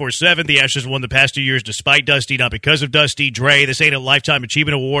 9647, the Astros won the past 2 years despite Dusty, not because of Dusty. Dre, this ain't a Lifetime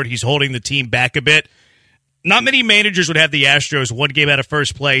Achievement Award. He's holding the team back a bit. Not many managers would have the Astros 1 game out of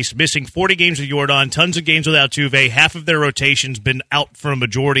first place, missing 40 games with Yordan, tons of games without Altuve. Half of their rotation's been out for a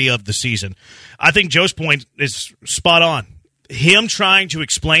majority of the season. I think Joe's point is spot on. Him trying to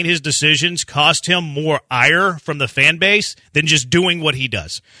explain his decisions cost him more ire from the fan base than just doing what he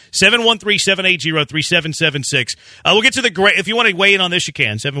does. 713-780-3776. We'll get to the if you want to weigh in on this, you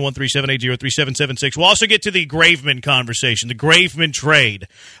can. 713-780-3776. We'll also get to the Graveman conversation, the Graveman trade.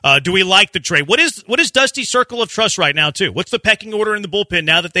 Do we like the trade? What is Dusty's circle of trust right now, too? What's the pecking order in the bullpen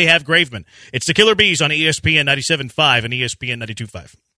now that they have Graveman? It's the Killer Bees on ESPN 97.5 and ESPN 92.5.